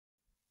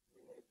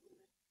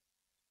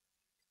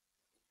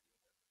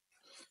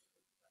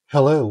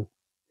Hello,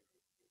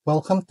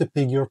 welcome to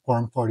Figure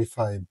Form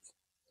 45.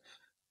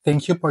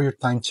 Thank you for your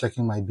time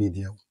checking my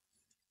video.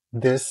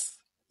 This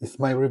is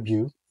my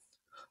review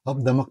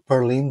of the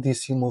Mcfarlane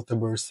DC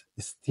Multiverse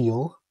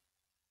Steel,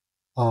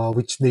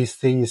 which they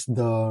say is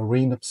the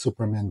Reign of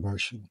Superman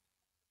version.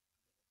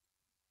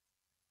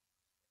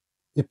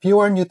 If you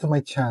are new to my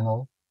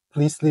channel,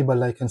 please leave a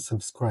like and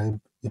subscribe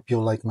if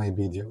you like my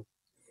video.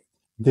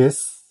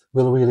 This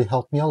will really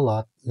help me a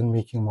lot in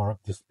making more of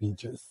these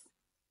videos.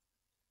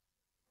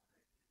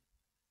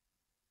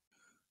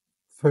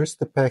 First,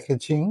 the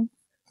packaging.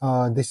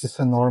 This is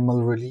a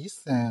normal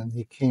release and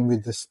it came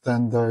with the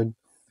standard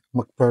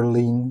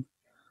Mcfarlane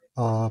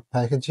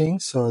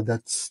packaging. So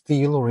that's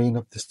steel, Reign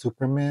of the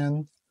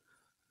Superman.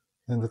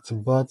 And at the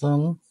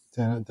bottom,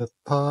 then at the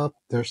top,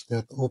 there's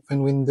that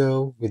open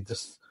window with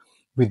this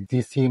with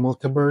DC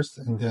Multiverse,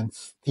 and then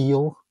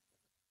steel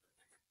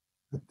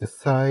at the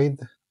side.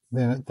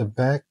 Then at the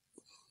back,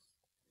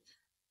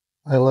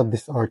 I love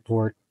this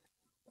artwork.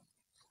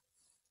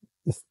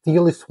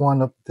 Steel is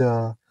one of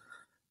the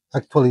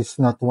actually it's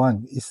not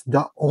one. It's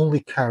the only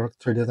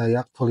character that I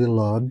actually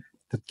love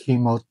that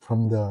came out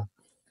from the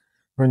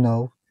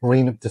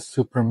Reign of the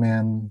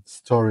Superman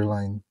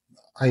storyline.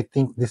 I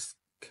think this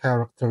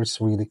character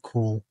is really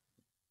cool.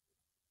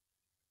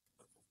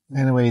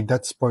 Anyway,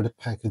 that's for the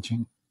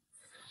packaging.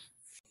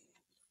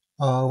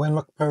 When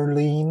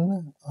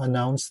Mcfarlane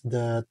announced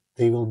that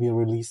they will be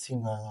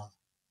releasing a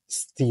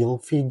steel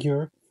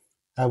figure,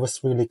 I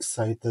was really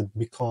excited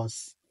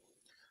because,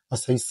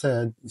 as I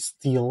said,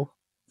 Steel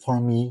for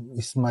me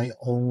is my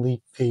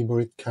only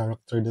favorite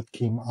character that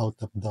came out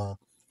of the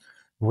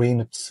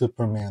Reign of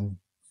Superman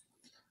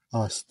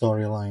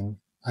storyline.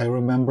 I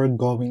remember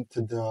going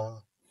to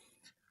the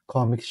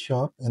comic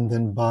shop and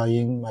then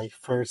buying my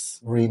first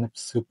Reign of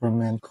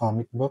Superman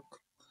comic book.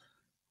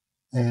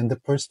 And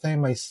the first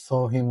time I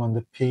saw him on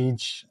the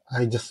page,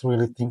 I just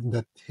really think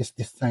that his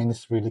design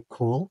is really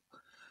cool.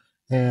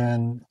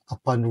 And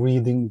upon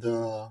reading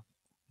the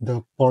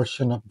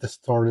portion of the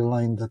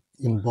storyline that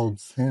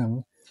involves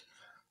him,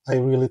 I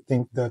really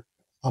think that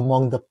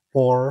among the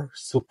four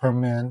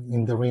Superman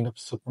in the Reign of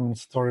Superman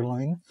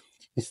storyline,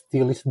 he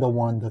still is the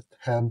one that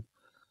have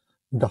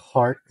the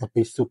heart of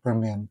a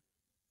Superman.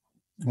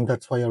 And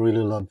that's why I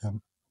really love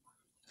him.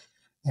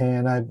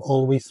 And I've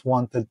always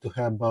wanted to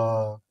have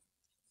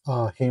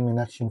him in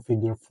action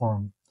figure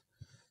form.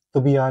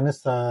 To be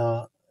honest,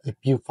 if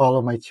you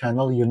follow my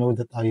channel, you know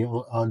that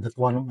that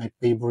one of my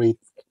favorite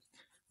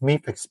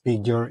Maplex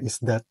figure is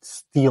that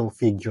steel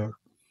figure.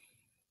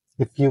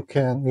 If you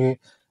can,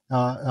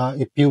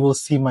 if you will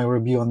see my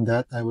review on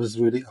that, I was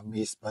really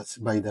amazed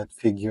by that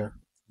figure.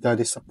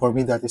 That is for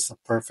me, that is a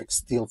perfect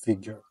steel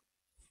figure.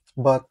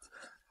 But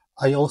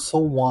I also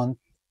want,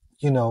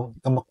 the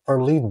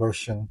McFarlane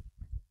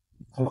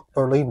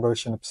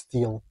version of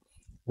steel,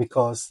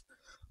 because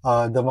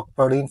the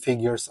McFarlane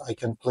figures I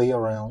can play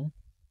around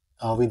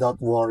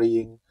without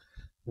worrying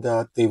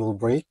that they will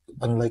break,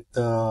 unlike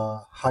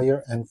the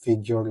higher end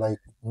figure like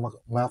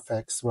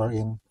Mafex,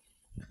 wherein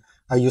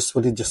I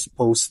usually just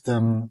post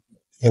them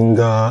in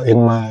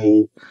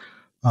my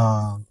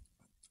uh,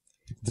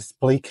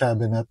 display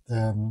cabinet,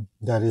 and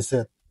that is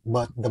it.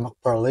 But the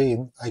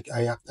McFarlane, I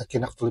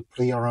can actually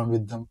play around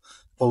with them,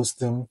 post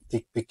them,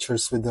 take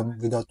pictures with them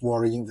without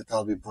worrying that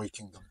I'll be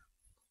breaking them.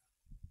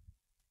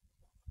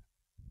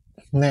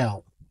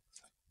 Now,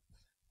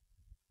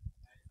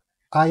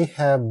 I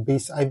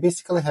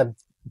basically have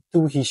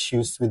two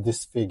issues with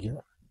this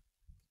figure.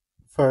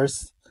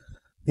 First,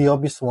 the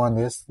obvious one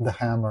is the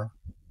hammer.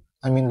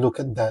 I mean, look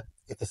at that.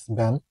 It is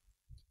bent.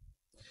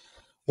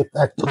 It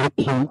actually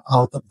came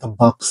out of the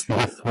box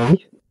this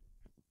way.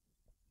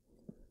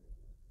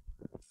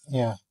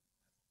 Yeah,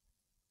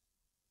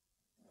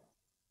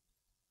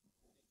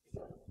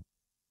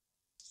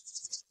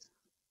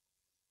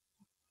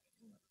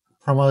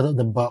 from out of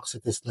the box,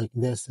 it is like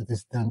this. It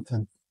is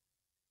dented.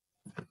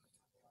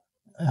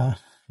 Uh,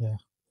 yeah.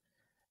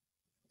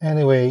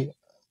 Anyway,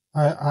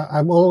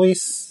 I've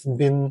always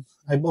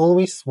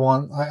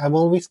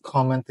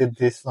commented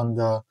this on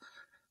the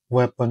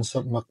weapons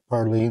of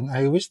McFarlane.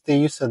 I wish they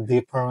use a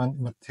different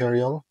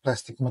material,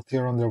 plastic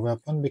material on their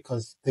weapon,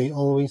 because they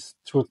always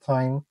through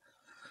time.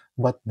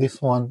 But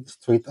this one,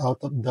 straight out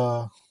of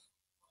the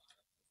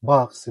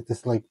box, it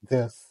is like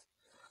this,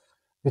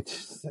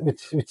 which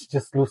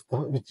just lose the,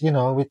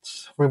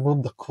 which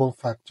remove the cool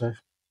factor.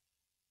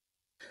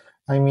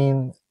 I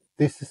mean,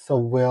 this is a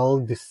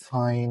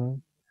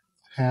well-designed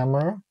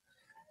hammer.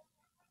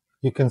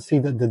 You can see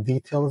that the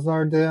details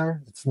are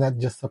there. It's not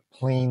just a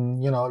plain,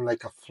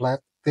 like a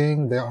flat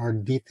thing. There are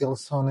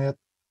details on it.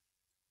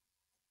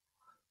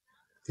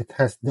 It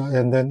has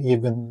and then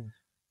even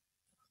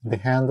the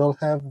handle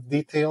have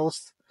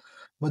details.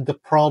 But the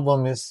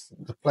problem is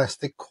the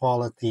plastic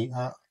quality.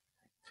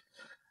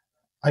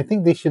 I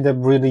think they should have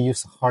really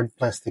used hard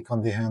plastic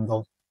on the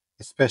handle,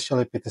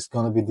 especially if it is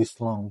going to be this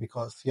long,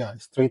 because yeah,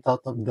 straight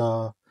out of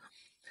the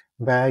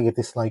bag, it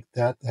is like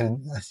that.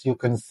 And as you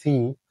can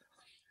see,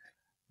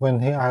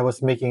 when I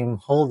was making him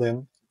hold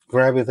him,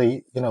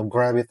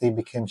 gravity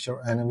becomes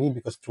your enemy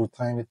because through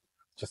time it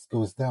just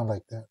goes down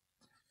like that.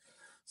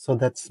 So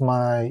that's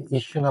my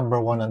issue number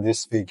one on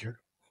this figure.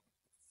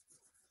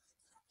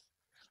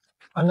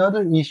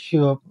 Another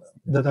issue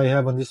that I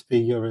have on this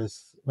figure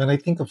is when I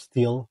think of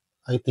steel,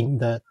 I think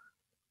that,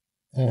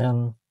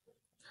 and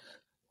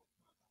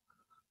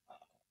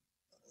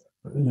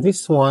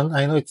this one,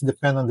 I know it's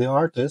depend on the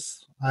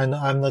artist. I'm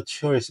not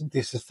sure if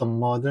this is a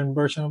modern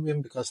version of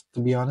him because, to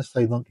be honest,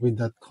 I don't read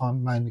that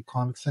many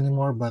comics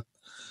anymore. But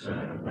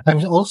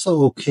I'm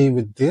also okay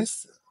with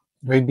this.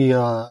 Maybe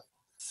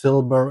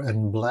silver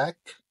and black.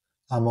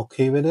 I'm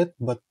okay with it.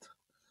 But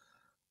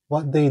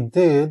what they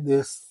did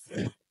is,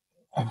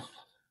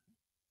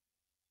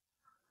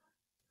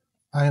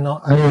 I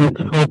know I'm not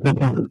sure if you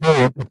can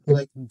say it. It's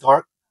like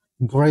dark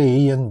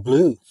gray and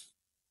blue.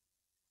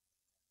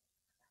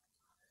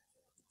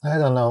 I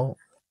don't know.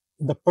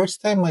 The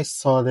first time I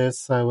saw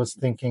this, I was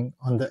thinking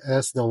on the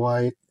S, the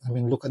white. I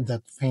mean, look at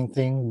that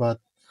painting.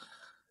 But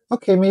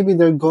okay, maybe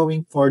they're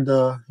going for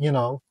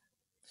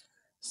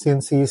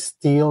since he's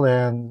steel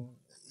and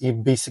he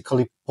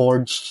basically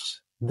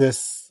forged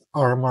this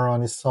armor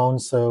on his own,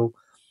 so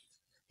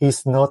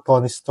he's not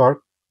Tony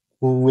Stark,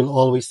 who will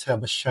always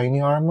have a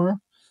shiny armor.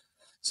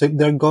 So if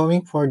they're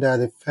going for that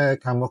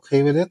effect, I'm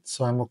okay with it.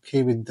 So I'm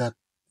okay with that,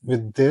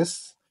 with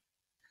this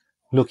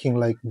looking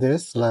like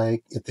this,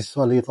 like it is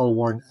a little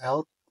worn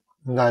out,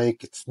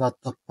 like it's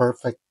not the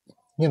perfect,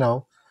 you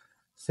know,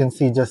 since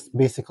he just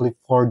basically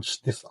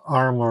forged this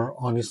armor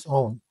on his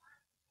own.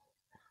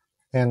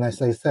 And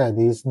as I said,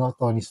 he's not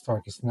Tony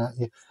Stark. He's not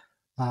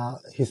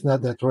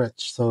that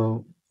rich.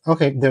 So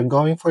okay, they're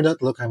going for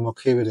that look. I'm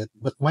okay with it.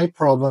 But my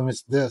problem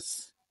is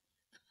this.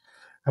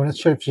 I'm not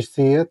sure if you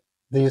see it.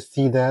 Do you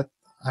see that?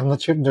 I'm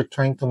not sure if they're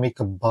trying to make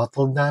a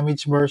bottle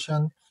damage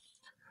version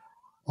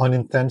on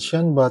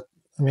intention, but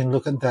I mean,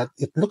 look at that.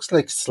 It looks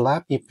like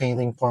slappy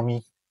painting for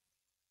me.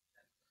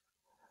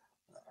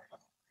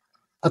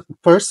 At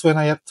first, when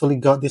I actually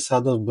got this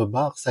out of the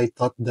box, I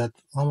thought that,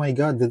 oh my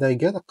god, did I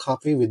get a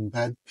copy with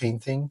bad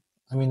painting?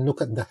 I mean,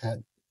 look at the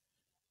head.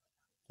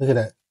 Look at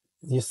that.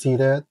 You see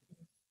that?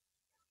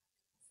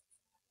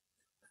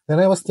 Then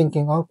I was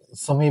thinking, oh,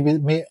 so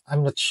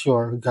I'm not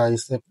sure,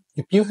 guys.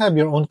 If you have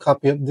your own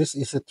copy of this,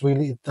 does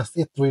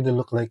it really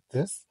look like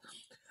this?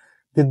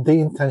 Did they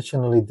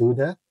intentionally do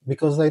that?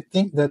 Because I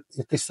think that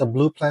it is a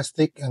blue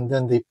plastic and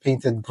then they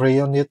painted gray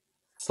on it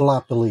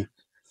sloppily.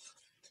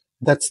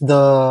 That's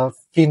the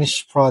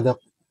finished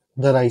product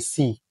that I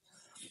see.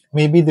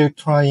 Maybe they're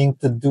trying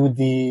to do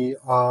the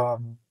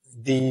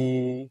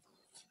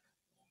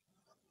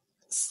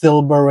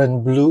silver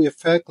and blue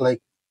effect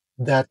like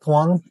that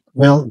one.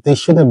 Well, they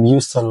should have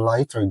used a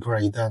lighter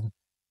gray then,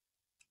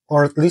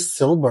 or at least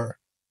silver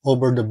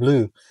over the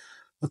blue.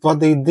 But what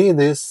they did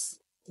is,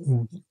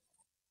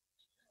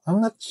 I'm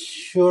not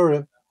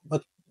sure,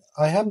 but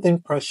I have the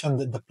impression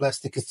that the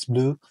plastic is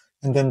blue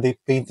and then they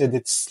painted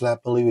it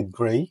slappily with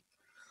gray,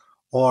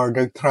 or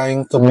they're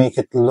trying to make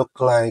it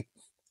look like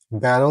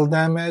battle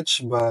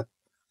damage. But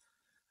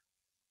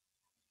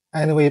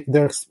anyway, if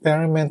they're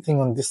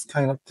experimenting on this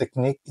kind of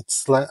technique,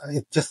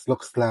 it just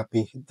looks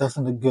slappy. It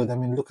doesn't look good. I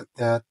mean, look at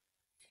that.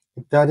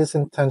 If that is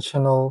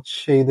intentional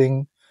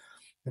shading,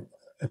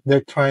 if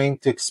they're trying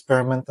to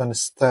experiment on the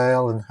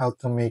style and how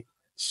to make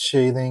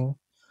shading,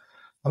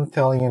 I'm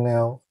telling you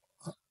now,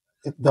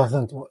 it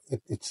doesn't.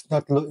 It's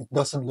not. It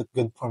doesn't look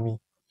good for me.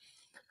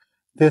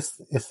 This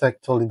is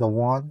actually the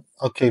one.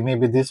 Okay,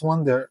 maybe this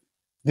one there.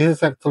 This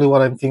is actually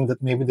what I'm thinking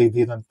that maybe they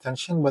did on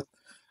tension, but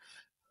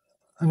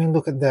I mean,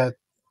 look at that.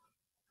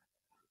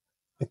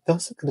 It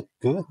doesn't look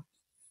good.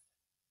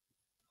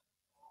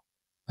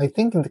 I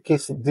think in the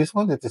case of this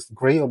one, it is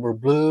gray over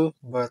blue,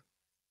 but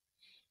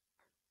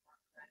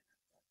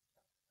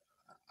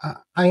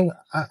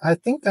I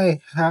think I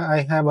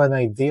have an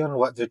idea on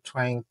what they're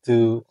trying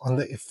to on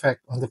the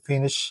effect on the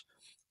finish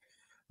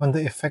on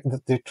the effect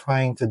that they're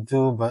trying to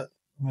do. But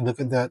I mean, look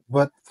at that.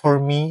 But for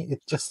me,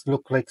 it just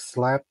looked like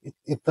slap.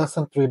 It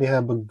doesn't really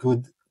have a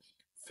good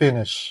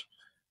finish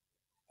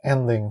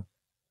ending.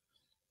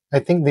 I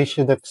think they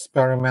should have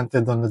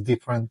experimented on a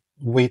different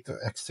way to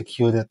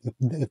execute it.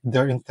 If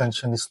their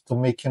intention is to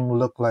make him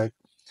look like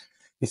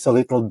it's a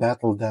little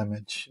battle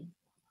damage.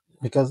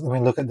 Because I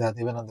mean, look at that.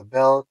 Even on the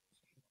belt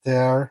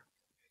there,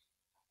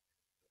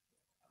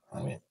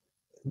 I mean,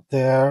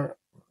 there,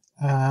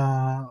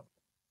 uh,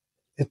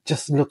 it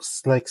just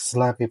looks like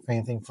slappy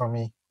painting for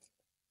me.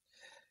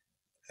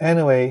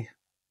 Anyway,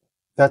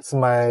 that's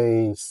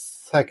my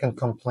second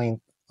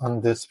complaint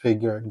on this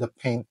figure, the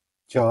paint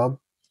job.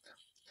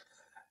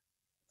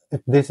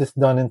 If this is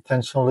done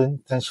intentionally,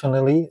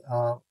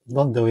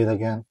 don't do it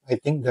again. I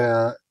think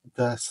the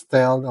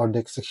style or the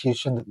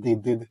execution that they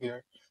did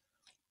here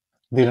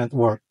didn't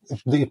work.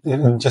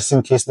 Just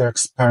in case they're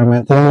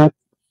experimenting,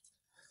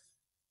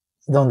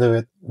 don't do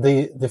it.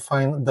 The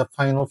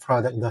final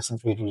product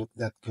doesn't really look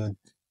that good.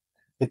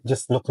 It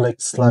just looked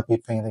like sloppy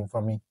painting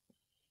for me.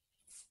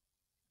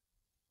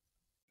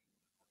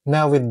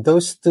 Now with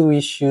those two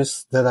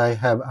issues that I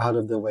have out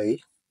of the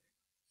way,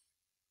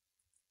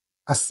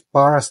 As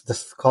far as the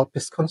sculpt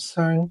is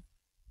concerned,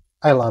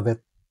 I love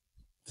it.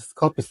 The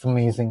sculpt is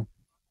amazing.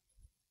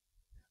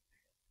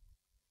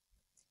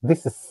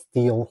 This is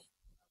steel.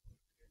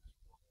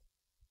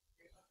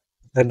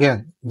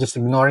 Again, just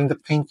ignoring the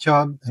paint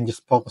job and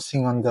just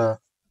focusing on the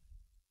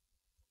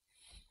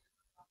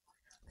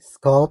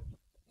sculpt.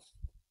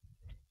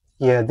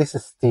 Yeah, this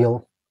is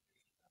steel.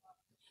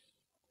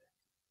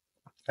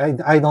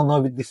 I don't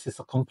know if this is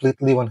a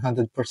completely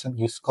 100%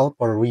 used sculpt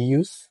or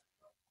reuse.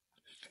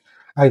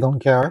 I don't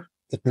care.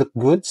 It looked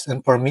good,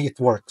 and for me, it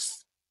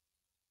works.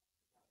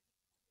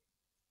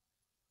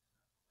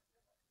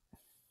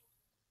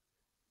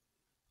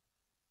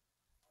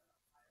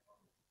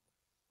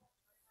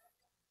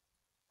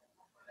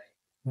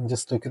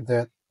 Just look at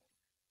that.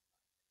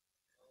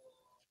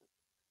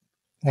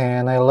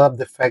 And I love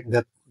the fact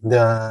that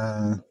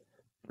the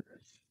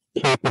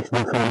cape is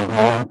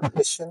the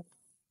position.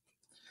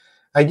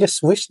 I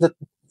just wish that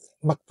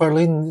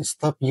Mcfarlane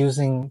stopped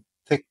using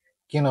thick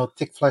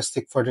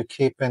plastic for the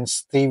cape and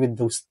stay with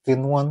those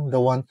thin one. The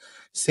one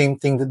same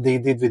thing that they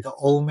did with the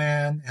Old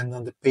Man and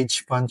then the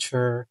Page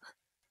Puncher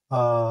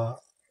uh,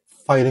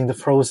 fighting the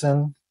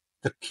Frozen.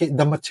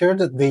 The material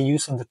that they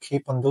use on the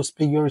cape on those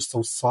figures is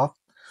so soft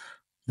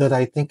that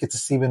I think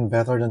it's even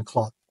better than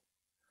cloth.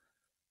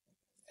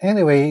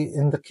 Anyway,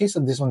 in the case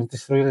of this one, it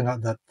is really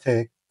not that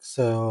thick,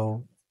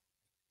 so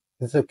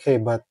it's okay.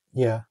 But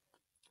yeah,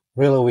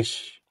 really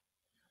wish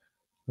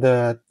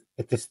that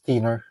it is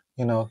thinner.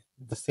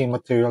 The same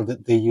material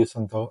that they use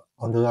on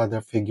the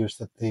other figures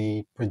that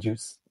they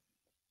produce.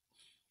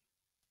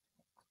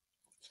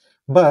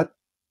 But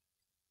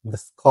the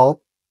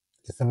sculpt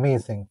is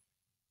amazing.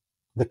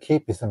 The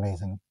cape is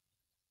amazing.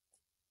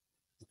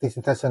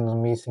 It has an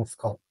amazing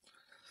sculpt.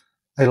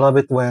 I love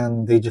it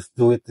when they just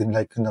do it in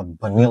like in a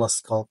vanilla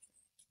sculpt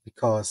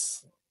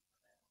because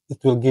it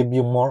will give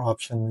you more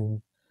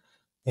option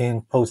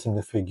in posing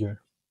the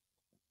figure.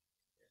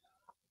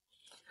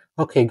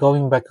 Okay,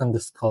 going back on the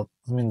sculpt.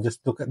 I mean,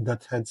 just look at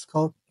that head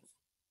sculpt.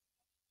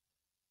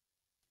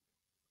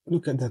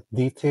 Look at that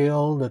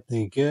detail that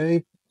they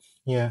gave.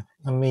 Yeah,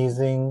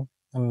 amazing,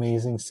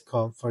 amazing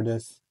sculpt for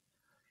this.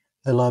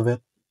 I love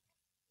it.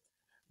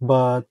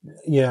 But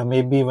yeah,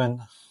 maybe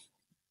when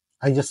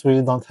I just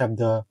really don't have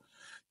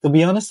to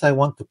be honest, I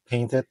want to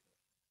paint it.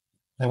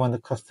 I want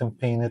to custom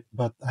paint it,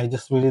 but I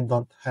just really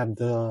don't have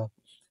the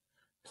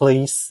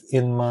place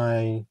in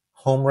my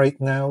home right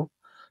now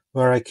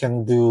where I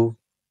can do,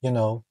 you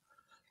know,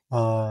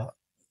 uh,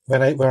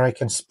 where I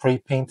can spray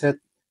paint it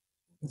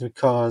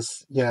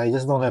because yeah, I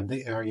just don't have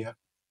the area.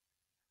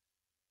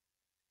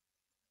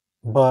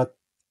 But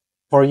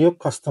for you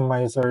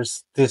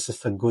customizers, this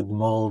is a good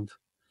mold.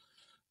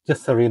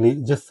 Just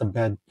a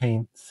bad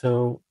paint.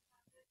 So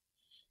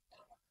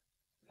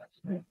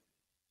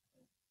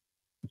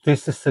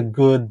this is a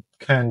good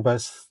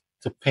canvas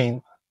to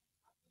paint,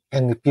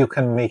 and if you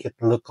can make it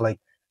look like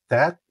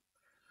that,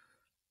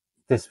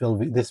 this will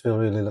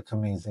really look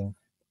amazing.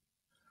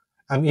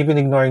 I'm even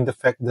ignoring the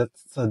fact that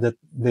so that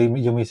they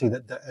you may say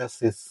that the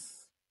S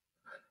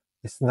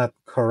is not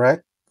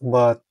correct,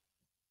 but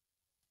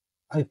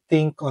I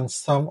think on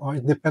some art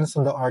it depends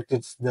on the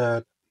artist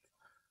that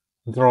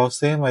draws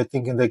him. I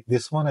think like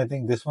this one, I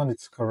think this one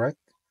it's correct.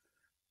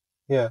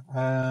 Yeah.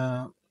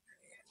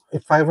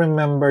 If I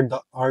remember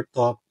the art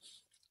of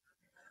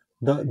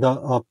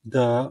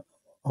the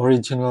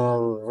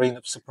original Reign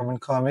of Superman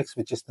comics,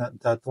 which is not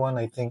that one,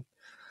 I think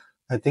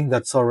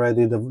that's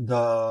already that's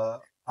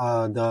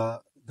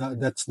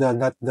the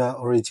not the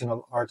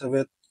original art of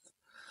it.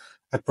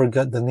 I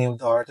forgot the name of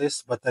the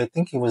artist, but I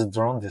think he was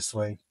drawn this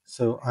way.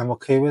 So I'm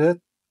okay with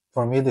it.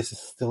 For me, this is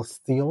still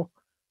steel.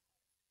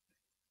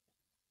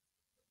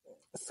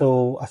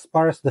 So as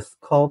far as the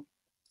sculpt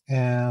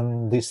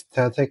and the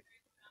aesthetic,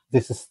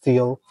 this is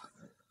still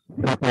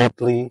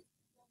definitely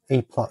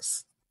A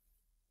plus.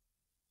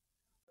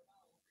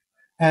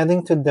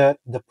 Adding to that,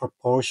 the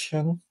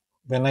proportion.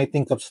 When I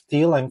think of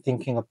steel, I'm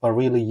thinking of a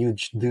really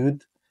huge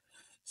dude.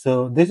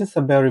 So this is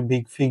a very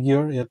big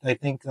figure. I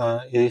think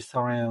it is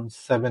around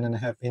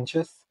 7.5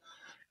 inches.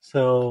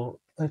 So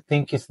I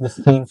think it's the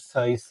same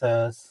size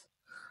as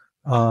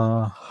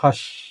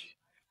Hush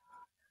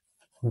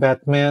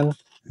Batman,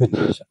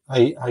 which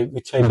I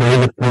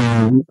believe is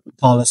the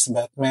tallest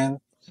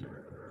Batman.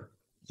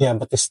 Yeah,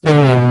 but it's still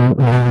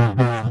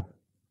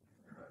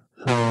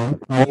so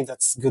for me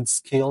that's good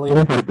scaling.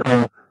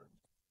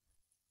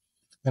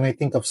 When I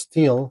think of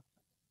steel,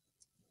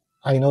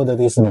 I know that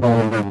it's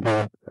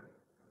the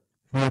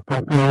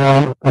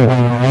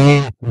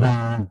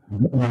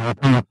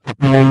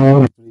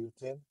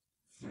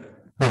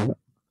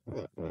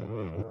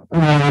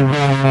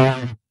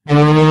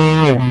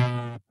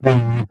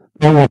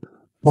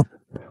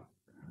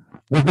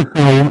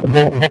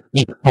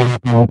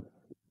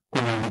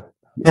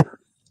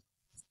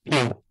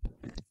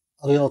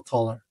a little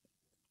taller.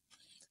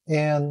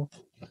 And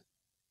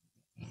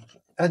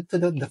add to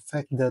that the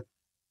fact that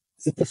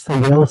it is a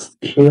well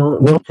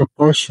scaled, well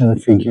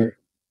proportioned figure.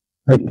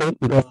 I think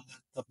the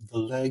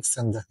legs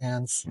and the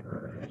hands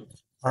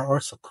are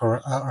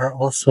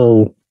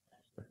also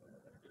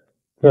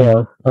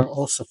Yeah, are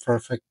also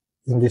perfect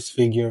in this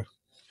figure.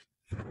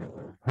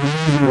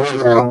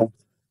 I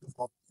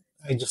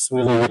just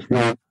really wish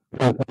they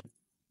paint it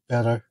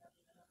better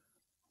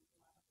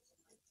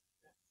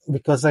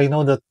because I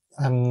know that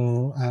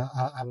I'm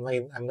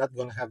not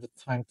gonna have the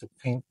time to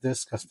paint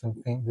this,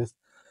 custom paint this.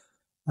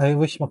 I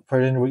wish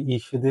Mcfarlane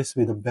reissue this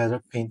with a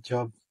better paint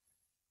job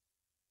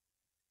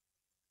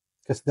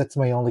because that's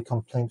my only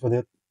complaint with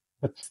it.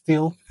 But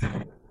still,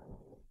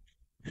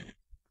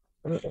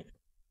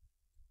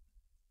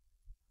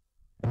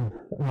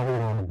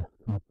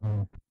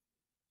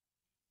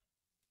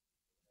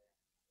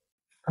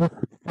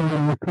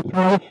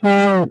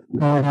 situation,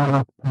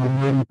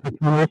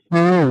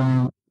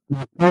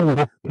 you can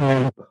just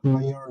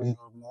higher a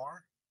little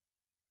more.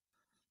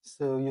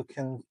 So you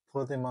can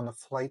put him on a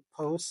flight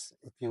pose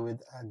if you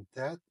would add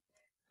that.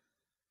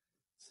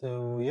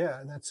 So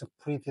yeah, that's a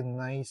pretty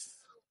nice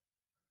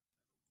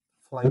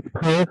flight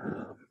pose.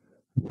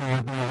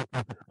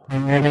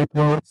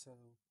 So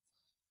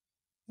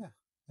yeah,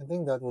 I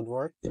think that would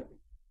work.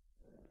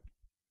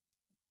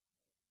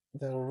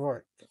 That would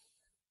work.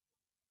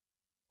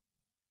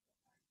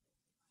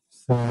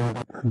 So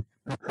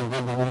that's a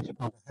good range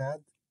for the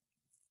head.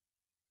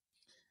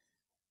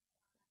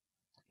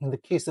 In the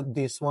case of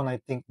this one, I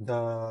think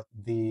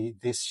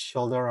this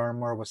shoulder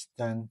armor was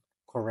done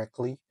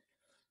correctly.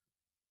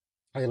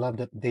 I love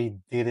that they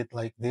did it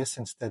like this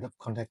instead of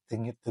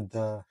connecting it to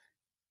the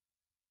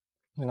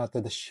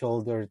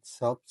shoulder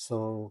itself,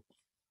 so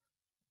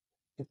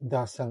it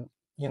doesn't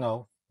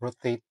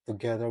rotate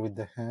together with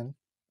the hand.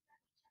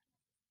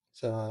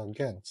 So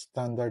again,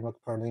 standard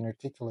Mcfarlane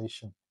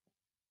articulation.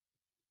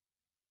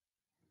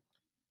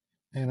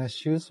 And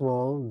as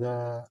usual,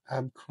 the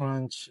ab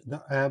crunch,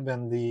 the ab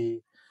and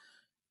the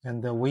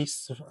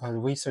waist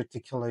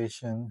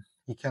articulation,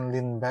 he can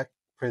lean back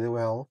pretty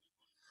well,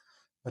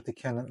 but he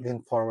cannot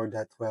lean forward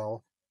that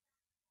well.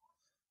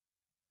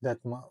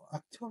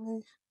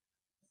 Actually,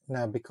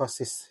 no, because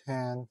his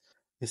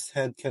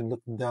head can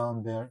look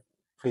down there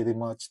pretty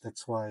much.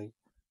 That's why,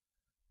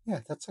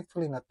 yeah, that's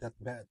actually not that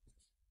bad.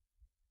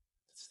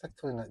 It's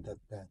actually not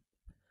that bad.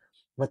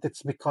 But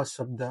it's because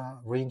of the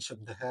range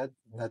of the head,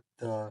 not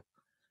the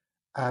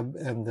ab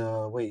and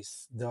the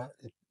waist.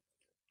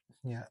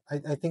 Yeah,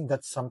 I think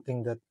that's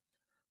something that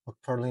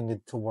McFarlane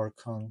need to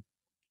work on.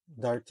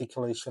 The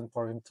articulation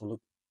for him to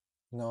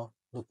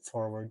look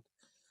forward.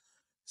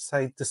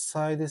 Side to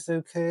side is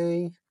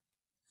okay.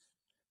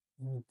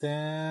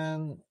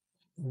 Then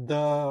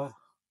the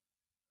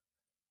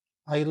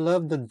I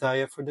love the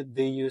diaphragm that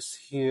they use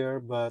here,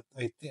 but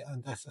I think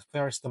as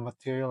far as the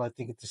material, I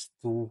think it is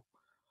too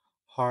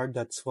hard.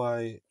 That's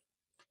why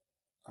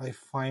I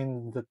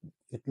find that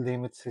it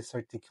limits his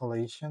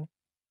articulation.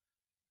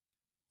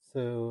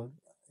 So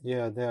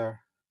yeah,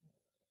 there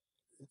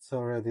it's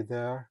already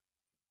there.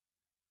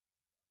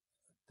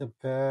 The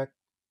back,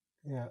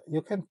 yeah,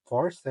 you can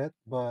force it,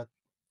 but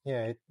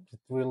yeah, it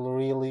will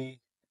really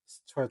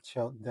stretch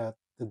out the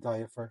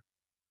diaphragm.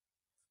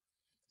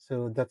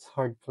 So that's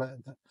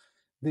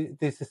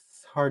this is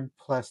hard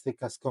plastic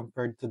as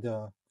compared to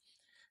the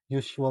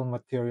usual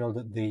material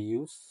that they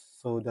use.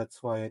 So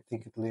that's why I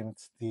think it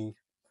limits the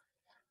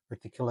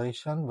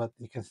articulation, but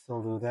you can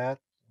still do that.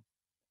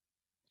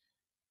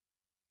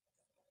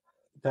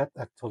 That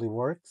actually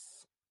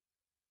works.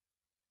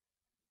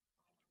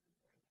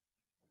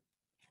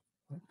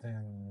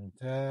 Then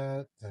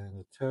that, and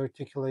the third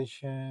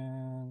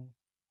articulation.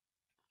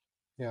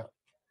 Yeah,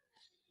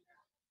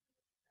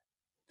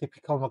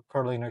 typical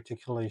Mcfarlane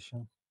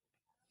articulation.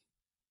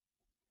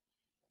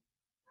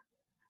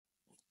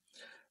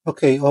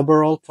 Okay,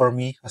 overall for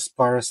me, as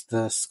far as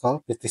the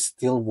sculpt, it is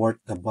still worth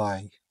the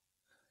buy.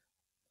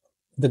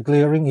 The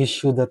glaring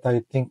issue that I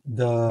think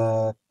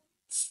the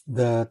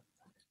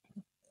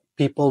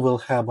people will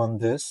have on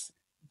this,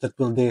 that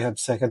will they have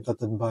second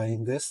thought on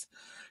buying this,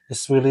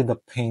 is really the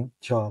paint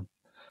job.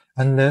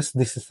 Unless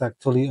this is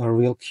actually a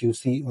real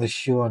QC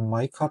issue on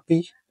my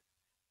copy,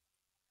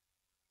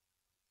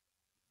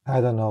 I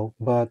don't know.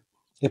 But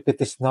if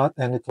it is not,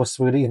 and it was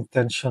really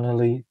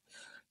intentionally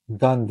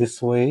done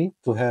this way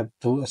to have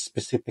to a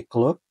specific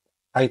look,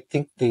 I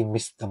think they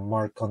missed the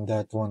mark on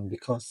that one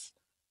because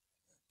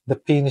the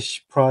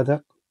finished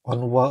product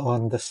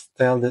on the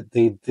style that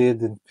they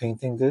did in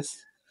painting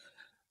this,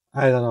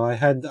 I don't know.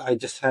 I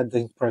just had the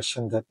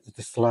impression that it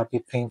is sloppy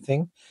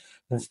painting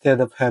instead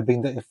of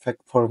having the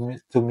effect for me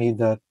to me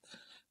that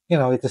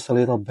it is a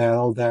little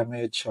battle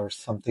damage or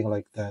something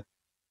like that.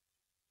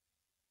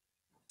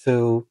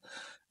 So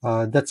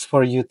that's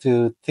for you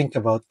to think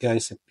about,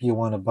 guys, if you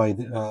want to buy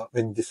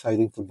when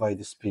deciding to buy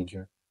this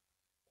figure.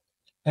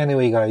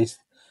 Anyway, guys,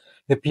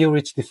 if you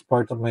reached this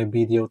part of my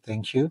video,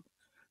 thank you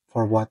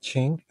for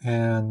watching,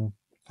 and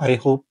I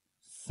hope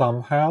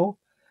somehow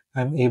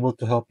I'm able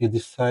to help you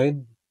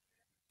decide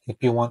if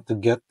you want to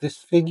get this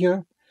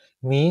figure.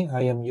 Me,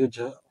 I am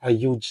a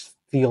huge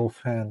Steel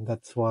fan.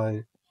 That's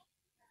why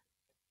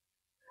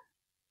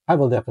I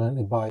will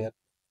definitely buy it.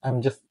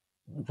 I'm just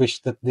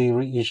wish that they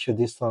reissue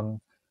this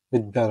on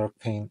with better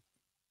paint,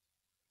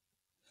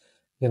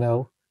 you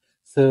know.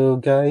 So,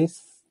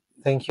 guys,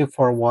 thank you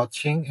for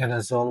watching, and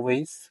as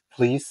always,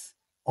 please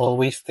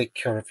always take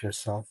care of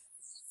yourself.